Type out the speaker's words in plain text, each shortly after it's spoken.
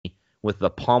with the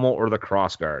pommel or the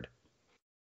crossguard.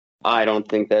 I don't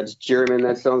think that's German.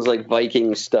 That sounds like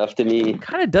Viking stuff to me. It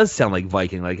kind of does sound like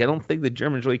Viking. Like, I don't think the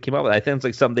Germans really came up with it. I think it's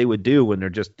like something they would do when they're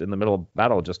just in the middle of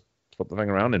battle, just flip the thing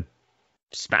around and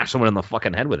smash someone in the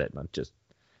fucking head with it. Not just...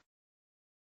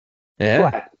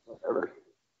 Yeah. Whatever.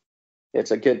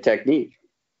 It's a good technique.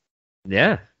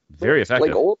 Yeah, very effective.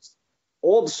 Like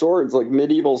old swords, like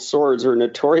medieval swords, are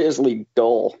notoriously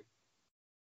dull.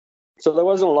 So there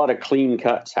wasn't a lot of clean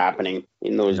cuts happening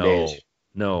in those days.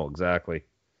 No, exactly.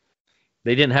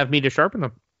 They didn't have me to sharpen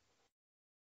them.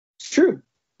 It's true.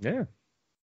 Yeah.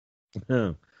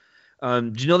 Do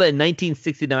you know that in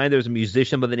 1969 there was a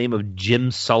musician by the name of Jim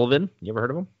Sullivan? You ever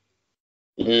heard of him?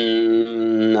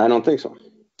 I don't think so.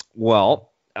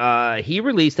 Well, he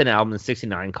released an album in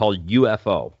 1969 called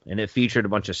UFO, and it featured a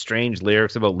bunch of strange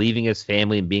lyrics about leaving his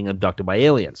family and being abducted by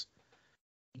aliens.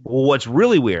 Well, what's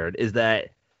really weird is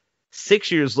that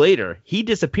 6 years later, he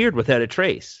disappeared without a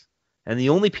trace, and the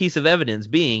only piece of evidence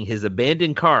being his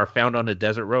abandoned car found on a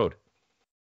desert road.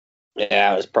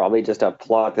 Yeah, it was probably just a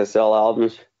plot to sell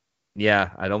albums.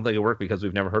 Yeah, I don't think it worked because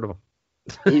we've never heard of him.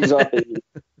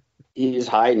 He's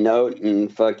hiding out in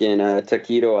fucking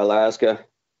Taquito, Alaska.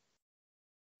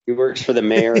 He works for the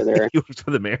mayor there. He works for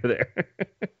the mayor there.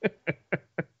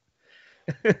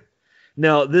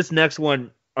 Now, this next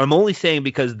one, I'm only saying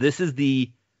because this is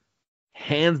the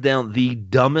hands down the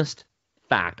dumbest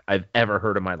fact I've ever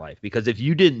heard in my life. Because if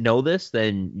you didn't know this,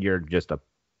 then you're just a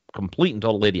complete and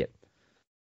total idiot.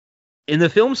 In the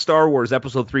film Star Wars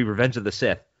Episode 3, Revenge of the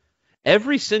Sith,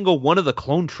 every single one of the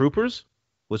clone troopers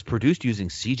was produced using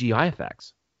CGI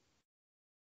effects.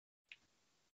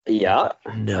 Yeah.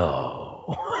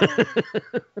 No.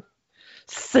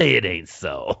 Say it ain't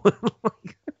so.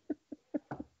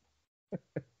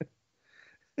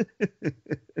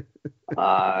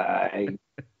 I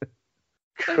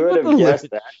could have guessed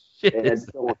that and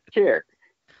don't care.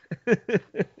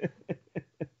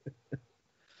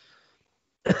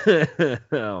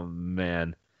 Oh,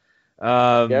 man.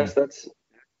 I guess that's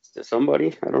to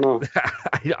somebody. I don't know.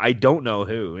 I don't know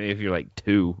who. If you're like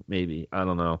two, maybe. I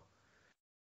don't know.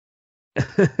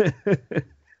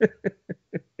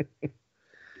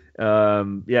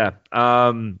 Yeah.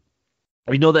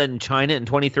 We know that in China in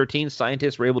 2013,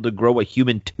 scientists were able to grow a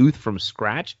human tooth from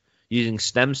scratch using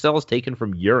stem cells taken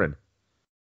from urine.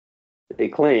 They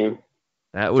claim.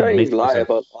 That would Chinese lie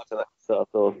about lots of that stuff,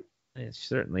 though. They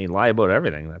certainly lie about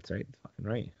everything. That's right. Fucking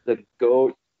right. The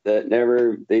goat that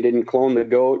they didn't clone the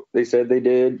goat. They said they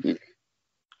did.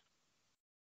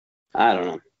 I don't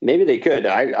know. Maybe they could.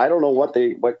 I don't know what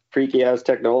freaky ass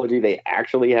technology they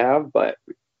actually have, but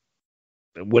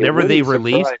whatever they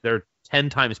released, they're 10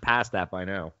 times past that by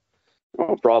now.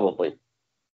 Oh, probably.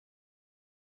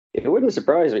 It wouldn't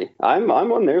surprise me. I'm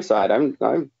on their side.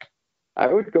 I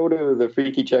would go to the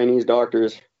freaky Chinese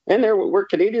doctors, and we're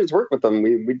Canadians work with them.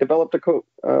 We developed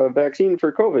a vaccine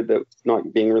for COVID that's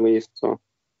not being released. So.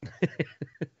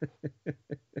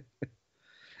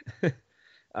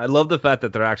 I love the fact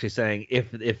that they're actually saying if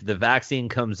the vaccine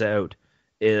comes out,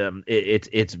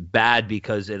 it's bad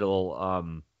because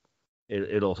it'll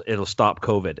stop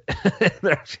COVID.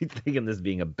 They're actually thinking this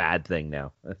being a bad thing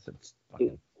now. It's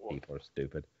fucking people are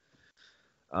stupid.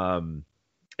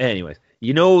 Anyways,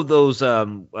 you know those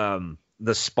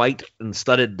the spiked and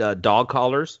studded dog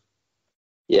collars?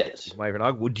 Yes.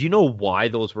 Would you know why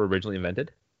those were originally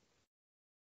invented?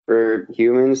 For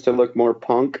humans to look more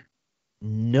punk?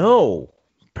 No.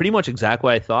 Pretty much exactly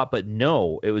what I thought, but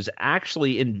no. It was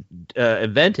actually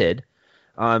invented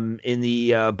by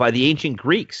the ancient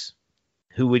Greeks,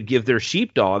 who would give their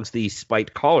sheepdogs these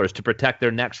spiked collars to protect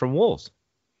their necks from wolves.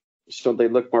 So they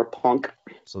look more punk?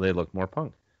 So they looked more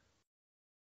punk.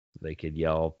 They could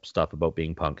yell stuff about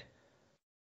being punk.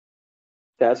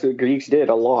 That's what Greeks did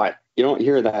a lot. You don't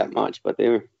hear that much, but they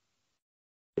were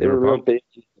real big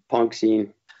in the punk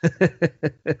scene.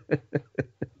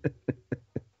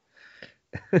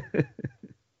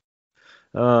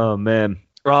 Oh, man.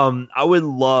 I would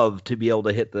love to be able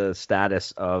to hit the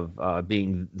status of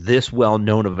being this well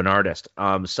known of an artist.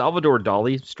 Salvador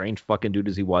Dali, strange fucking dude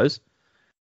as he was.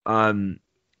 One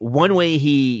way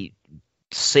he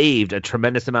saved a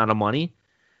tremendous amount of money,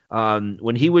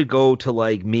 when he would go to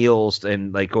like meals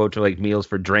and like go to like meals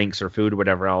for drinks or food or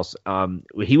whatever else,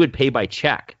 he would pay by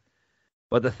check.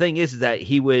 But the thing is that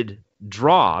he would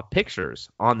draw pictures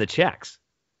on the checks,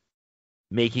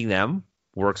 making them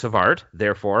works of art,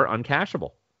 therefore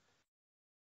uncashable.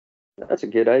 That's a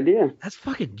good idea. That's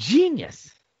fucking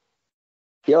genius.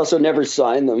 He also never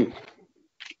signed them.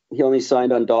 He only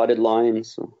signed on dotted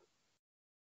lines. So.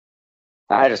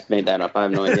 I just made that up. I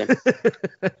have no idea.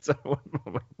 So,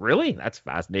 really? That's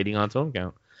fascinating on its own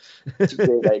count. It's a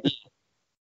great idea.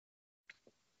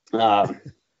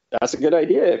 That's a good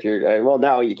idea. If you're well,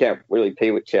 now you can't really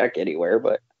pay with check anywhere,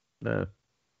 but No,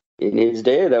 in his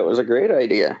day, that was a great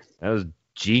idea. that was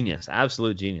genius.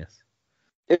 Absolute genius.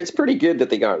 It's pretty good that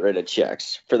they got rid of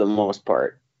checks for the most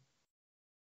part.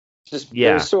 Just Yeah.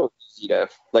 they're so easy to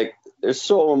like. There's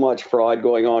so much fraud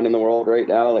going on in the world right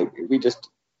now. Like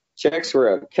checks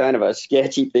were a kind of a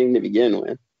sketchy thing to begin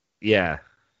with. Yeah.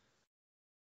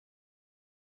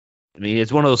 I mean,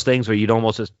 it's one of those things where you'd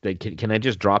almost just can I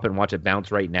just drop it and watch it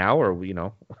bounce right now, or Yeah.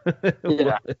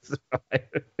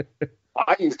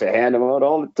 I used to hand them out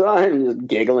all the time, just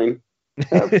giggling.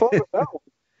 Have fun with that one.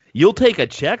 You'll take a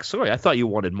check? Sorry, I thought you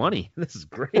wanted money. This is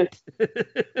great.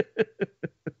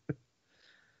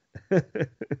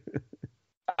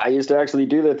 I used to actually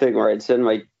do the thing where I'd send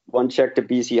my one check to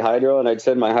BC Hydro and I'd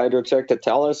send my hydro check to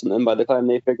TELUS, and then by the time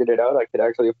they figured it out, I could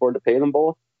actually afford to pay them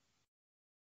both.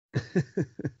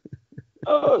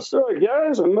 Oh, sorry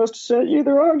guys, I must have sent you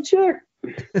the wrong check.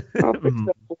 I'll fix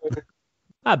that for you.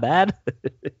 Not bad.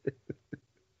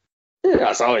 Yeah,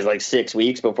 it's always like 6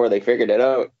 weeks before they figured it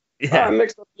out. Yeah. I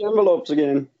mixed up the envelopes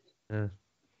again.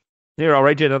 Here, I'll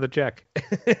write you another check.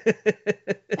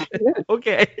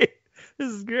 Okay.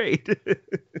 This is great.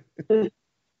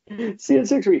 See you in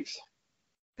 6 weeks.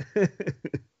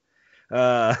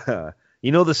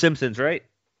 You know The Simpsons, right?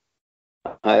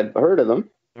 I've heard of them.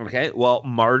 Okay. Well,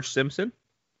 Marge Simpson,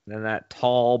 and that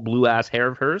tall blue-ass hair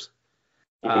of hers.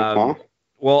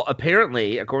 Well,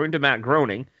 apparently, according to Matt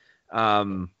Groening,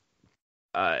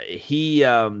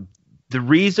 the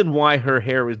reason why her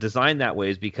hair was designed that way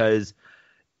is because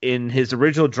in his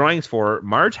original drawings for her,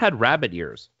 Marge had rabbit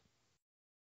ears.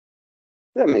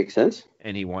 That makes sense.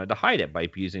 And he wanted to hide it by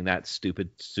using that stupid,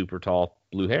 super tall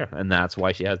blue hair. And that's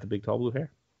why she has the big, tall blue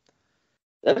hair.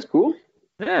 That's cool.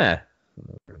 Yeah.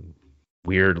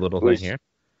 Weird little thing here.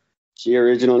 She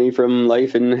originally from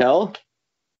Life in Hell?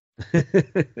 They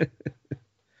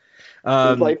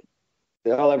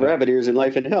all have rabbit ears in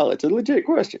Life in Hell. It's a legit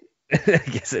question. I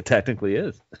guess it technically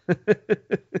is.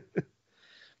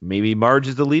 Maybe Marge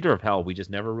is the leader of Hell. We just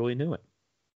never really knew it.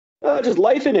 Just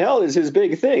Life in Hell is his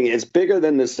big thing. It's bigger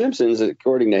than The Simpsons,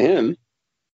 according to him.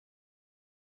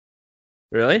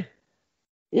 Really?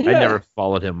 Yeah. I never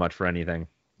followed him much for anything.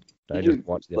 I just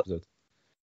watched the episodes.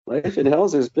 Life in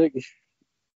Hell's his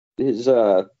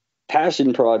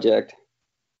passion project.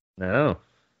 No.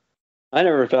 I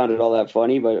never found it all that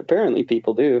funny, but apparently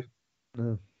people do.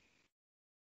 No.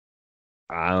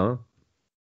 I don't know.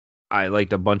 I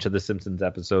liked a bunch of The Simpsons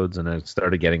episodes, and I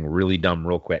started getting really dumb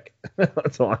real quick.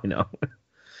 That's all I know.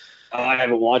 I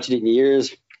haven't watched it in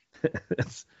years.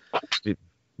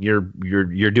 You're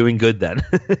doing good then.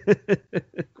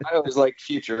 I always liked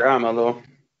Futurama, though.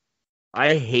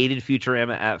 I hated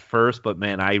Futurama at first, but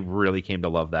man, I really came to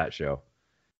love that show.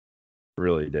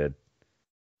 Really did.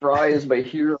 Fry is my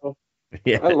hero.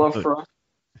 Yeah. I love Fry.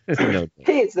 No.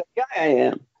 Hey, it's the guy I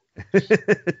am.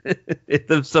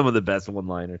 It's some of the best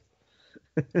one-liners.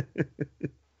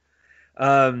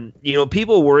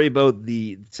 People worry about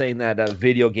saying that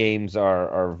video games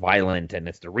are violent and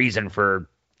it's the reason for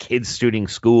kids shooting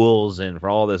schools and for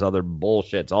all this other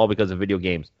bullshit. It's all because of video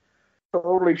games.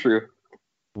 Totally true.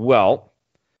 Well,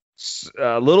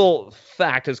 a little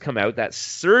fact has come out that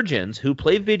surgeons who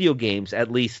play video games at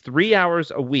least 3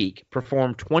 hours a week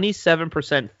perform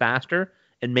 27% faster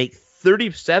and make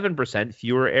 37%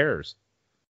 fewer errors.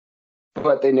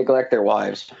 But they neglect their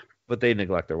wives.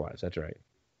 That's right.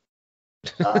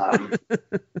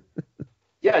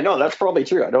 Yeah, no, that's probably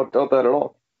true. I don't doubt that at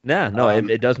all. No,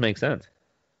 it does make sense.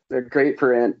 They're great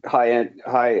for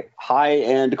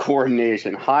high-end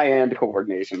coordination. High-end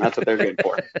coordination. That's what they're good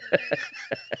for.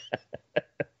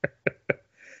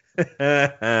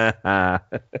 I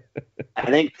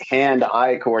think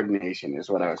hand-eye coordination is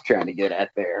what I was trying to get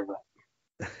at there. But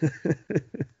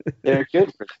they're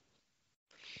good for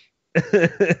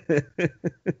that.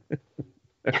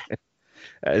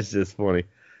 That's just funny.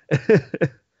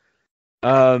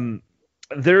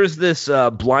 There's this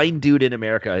blind dude in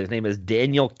America. His name is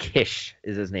Daniel Kish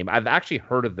is his name. I've actually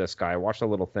heard of this guy. I watched a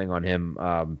little thing on him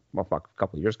a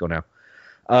couple of years ago now.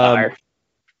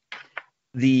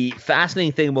 The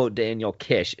fascinating thing about Daniel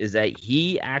Kish is that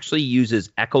he actually uses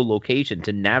echolocation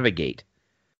to navigate,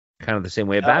 kind of the same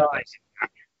way a bat does.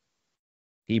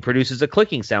 He produces a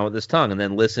clicking sound with his tongue and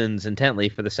then listens intently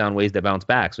for the sound waves that bounce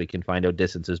back so he can find out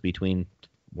distances between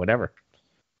whatever.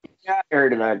 Yeah, I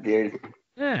heard of that, dude.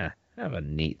 Yeah, have a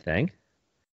neat thing.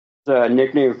 It's a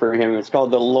nickname for him. It's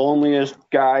called the loneliest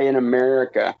guy in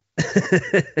America.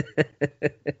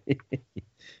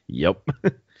 Yep.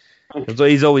 That's why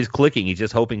he's always clicking. He's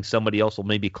just hoping somebody else will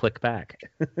maybe click back.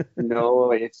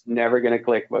 No, it's never gonna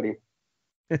click, buddy.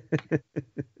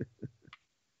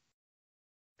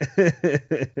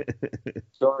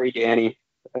 Sorry, Danny.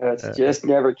 That's just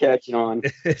never catching on.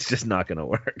 It's just not going to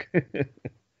work.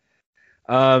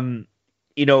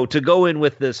 To go in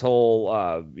with this whole,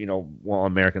 well,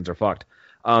 Americans are fucked.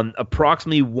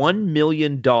 Approximately 1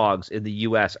 million dogs in the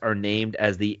U.S. are named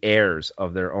as the heirs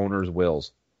of their owners'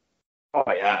 wills. Oh,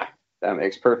 yeah. That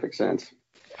makes perfect sense.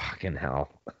 Fucking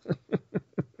hell.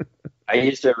 I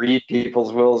used to read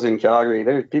people's wills in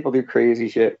Calgary. People do crazy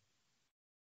shit.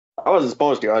 I wasn't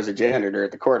supposed to. I was a janitor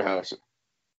at the courthouse.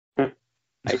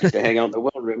 I used to hang out in the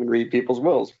will room and read people's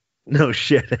wills. No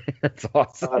shit. That's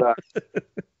awesome. But,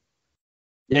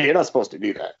 yeah, you're not supposed to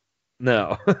do that.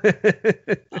 No.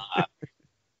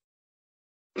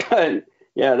 But,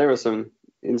 yeah, there was some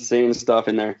insane stuff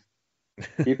in there.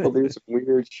 People do some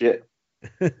weird shit.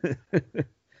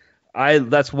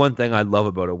 That's one thing I love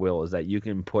about a will is that you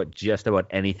can put just about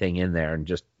anything in there and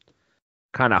just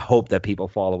kind of hope that people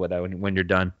follow it out when you're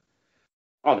done.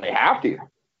 Oh, they have to.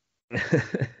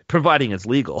 Providing it's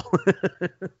legal.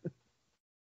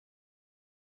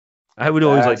 I would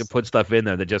always like to put stuff in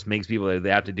there that just makes people they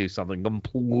have to do something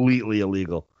completely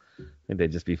illegal. I think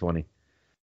they'd just be funny.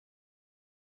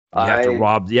 You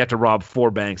have to rob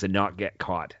 4 banks and not get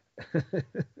caught.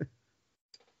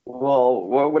 Well,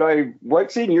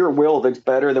 what's in your will that's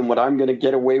better than what I'm going to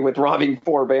get away with robbing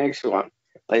 4 banks on?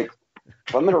 Like,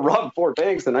 if I'm going to rob 4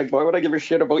 banks, then why would I give a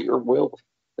shit about your will?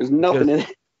 There's nothing in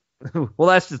it. Well,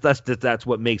 that's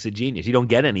what makes it genius. You don't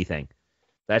get anything.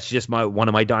 That's just one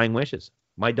of my dying wishes.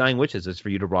 My dying wishes is for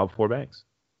you to rob 4 banks.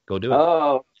 Go do it.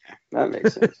 Oh, that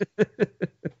makes sense.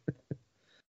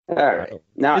 All right.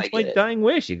 Now it's my dying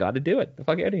wish. You got to do it. The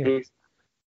fuck out of here.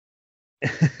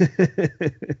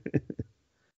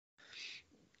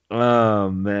 Oh,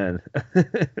 man.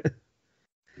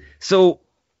 So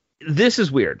this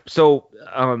is weird. So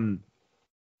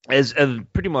as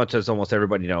pretty much as almost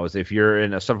everybody knows, if you're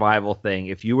in a survival thing,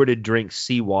 if you were to drink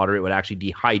seawater, it would actually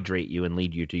dehydrate you and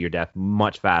lead you to your death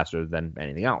much faster than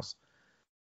anything else.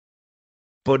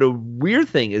 But a weird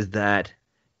thing is that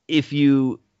if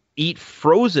you eat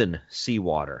frozen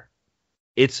seawater,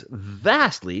 it's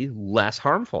vastly less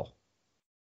harmful.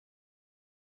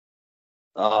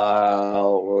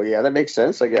 Well, yeah, that makes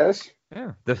sense, I guess.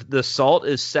 Yeah, the salt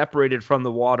is separated from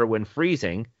the water when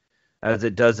freezing, as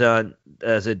it does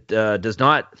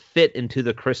not fit into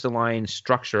the crystalline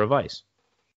structure of ice.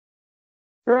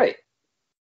 Right.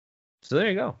 So there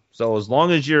you go. So as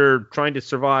long as you're trying to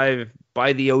survive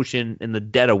by the ocean in the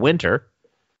dead of winter,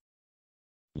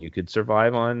 you could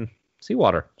survive on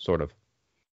seawater, sort of.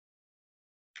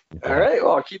 All right.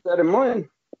 Well, I'll keep that in mind.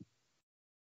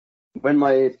 When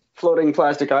my floating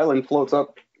plastic island floats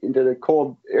up into the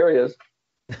cold areas.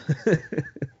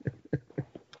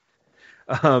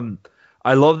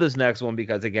 I love this next one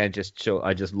because, again,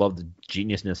 I just love the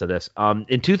geniusness of this.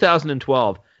 In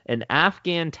 2012, an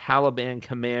Afghan Taliban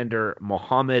commander,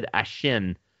 Mohammed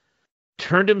Ashin,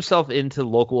 turned himself into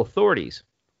local authorities.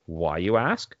 Why, you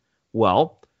ask?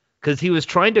 Well, because he was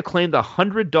trying to claim the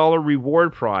 $100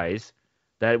 reward prize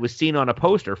that was seen on a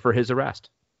poster for his arrest.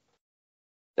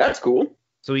 That's cool.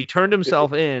 So he turned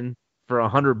himself in for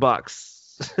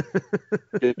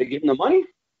 $100. Did they give him the money?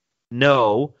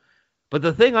 No. But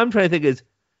the thing I'm trying to think is,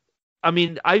 I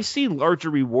mean, I've seen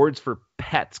larger rewards for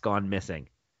pets gone missing.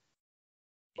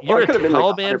 You're a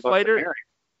Taliban fighter.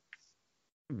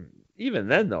 Even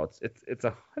then, though, it's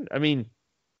I mean,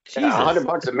 Jesus.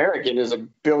 $100 American is $1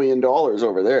 billion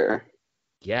over there.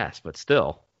 Yes, but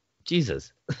still,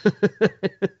 Jesus.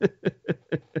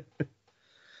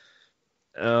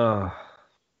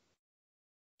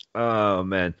 Oh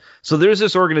man. So there's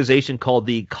this organization called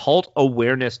the Cult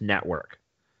Awareness Network.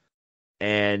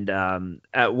 And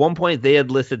at one point, they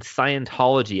had listed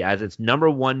Scientology as its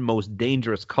 #1 most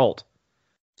dangerous cult.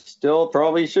 Still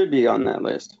probably should be on that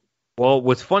list. Well,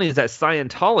 what's funny is that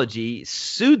Scientology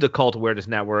sued the Cult Awareness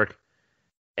Network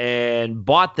and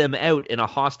bought them out in a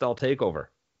hostile takeover.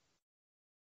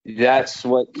 That's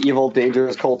what evil,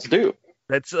 dangerous cults do.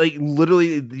 That's like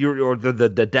literally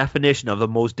the definition of the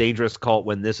most dangerous cult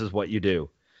when this is what you do.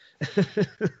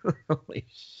 Holy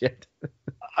shit.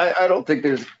 I don't think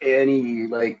there's any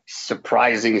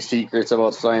surprising secrets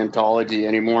about Scientology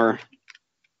anymore.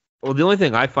 Well, the only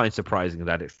thing I find surprising is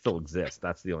that it still exists.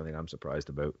 That's the only thing I'm surprised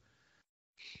about.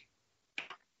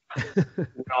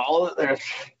 No, there's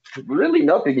really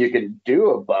nothing you can do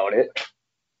about it.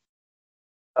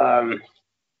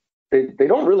 they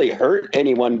don't really hurt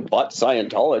anyone but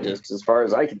Scientologists, as far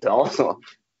as I can tell. So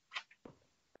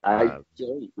I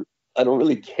don't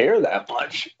really care that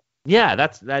much. Yeah,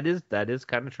 that is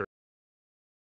kind of true.